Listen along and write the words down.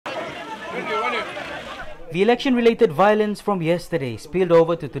The election-related violence from yesterday spilled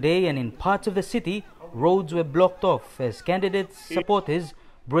over to today, and in parts of the city, roads were blocked off as candidates' supporters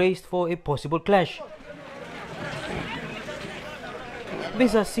braced for a possible clash.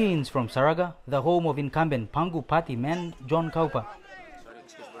 These are scenes from Saraga, the home of incumbent Pangu party man John Kaupa.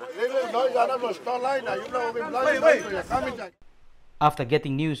 After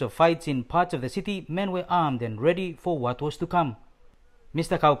getting news of fights in parts of the city, men were armed and ready for what was to come.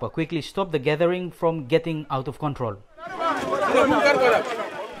 Mr. Kaupa quickly stopped the gathering from getting out of control.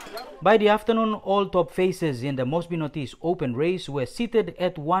 By the afternoon, all top faces in the Moresby Northeast open race were seated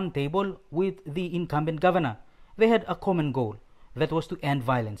at one table with the incumbent governor. They had a common goal, that was to end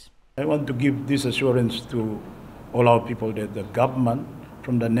violence. I want to give this assurance to all our people that the government,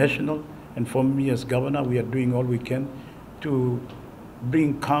 from the national and from me as governor, we are doing all we can to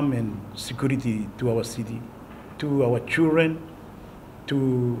bring calm and security to our city, to our children,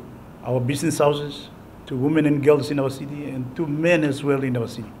 to our business houses, to women and girls in our city, and to men as well in our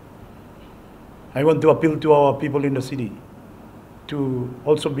city. I want to appeal to our people in the city to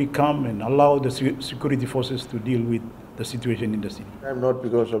also be calm and allow the security forces to deal with the situation in the city. I'm not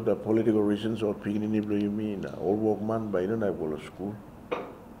because of the political reasons or beginning me in all work man, but I don't have to school.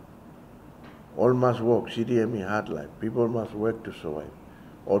 All must work, city and me hard life. People must work to survive.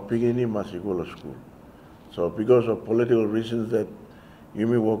 All beginning must go to school. So because of political reasons that you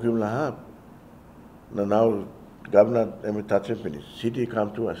may work in Lahab, now governor am touching finish. City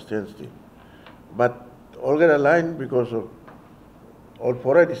come to a standstill. But all get aligned because of all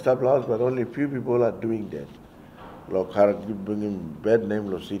foreign established, but only few people are doing that. Like bringing bad name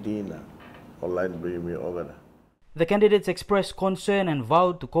to city in online bringing me over. The candidates expressed concern and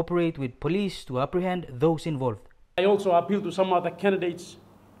vowed to cooperate with police to apprehend those involved. I also appeal to some other candidates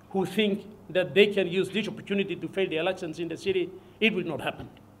who think that they can use this opportunity to fail the elections in the city. It will not happen.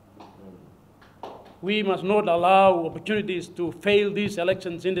 We must not allow opportunities to fail these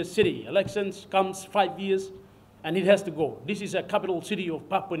elections in the city. Elections comes 5 years and it has to go. This is a capital city of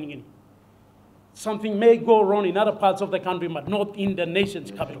Papua New Guinea. Something may go wrong in other parts of the country, but not in the nation's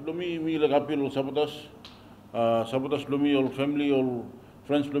capital. Lumi, we like appeal sabotage, Lumi, all family, all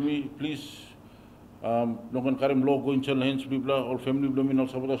friends, Lumi, please. No can carry law go in channel hands, people, all family, Lumi, no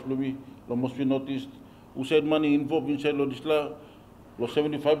sabotage, Lumi, lo must be noticed. Who said money involved inside Lodisla? Lo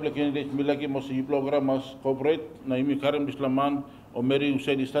 75 candidates, Milaki must be program must cooperate. Na imi Karim Islaman or Mary who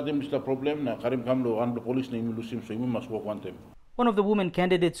said starting this problem. Na Karim Kamlo and the police na imi Lusim, so we must work one time. One of the women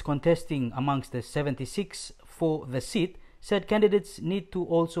candidates contesting amongst the 76 for the seat said candidates need to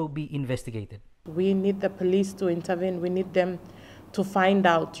also be investigated. We need the police to intervene. We need them to find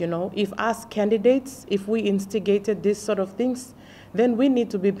out, if us candidates, if we instigated these sort of things, then we need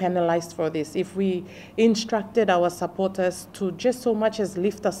to be penalized for this. If we instructed our supporters to just so much as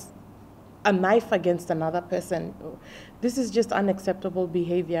lift a knife against another person, this is just unacceptable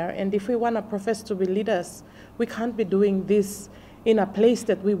behavior. And if we want to profess to be leaders, we can't be doing this in a place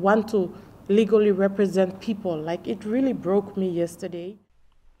that we want to legally represent people. Like, it really broke me yesterday.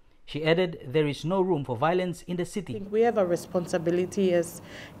 She added there is no room for violence in the city. I think we have a responsibility as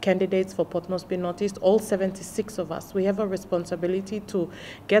candidates for Port Moresby Northeast, all 76 of us. We have a responsibility to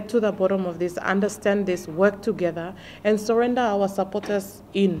get to the bottom of this, understand this, work together, and surrender our supporters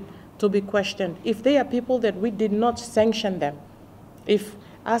in to be questioned. If they are people that we did not sanction them, if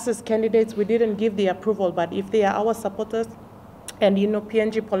us as candidates, we didn't give the approval, but if they are our supporters, and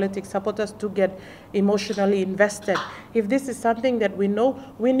PNG politics supporters to get emotionally invested. If this is something that we know,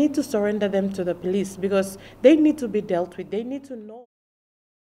 we need to surrender them to the police because they need to be dealt with. They need to know.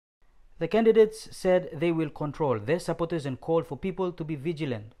 The candidates said they will control their supporters and called for people to be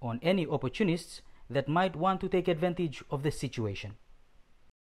vigilant on any opportunists that might want to take advantage of the situation.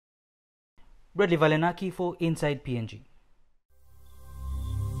 Bradley Valenaki for Inside PNG.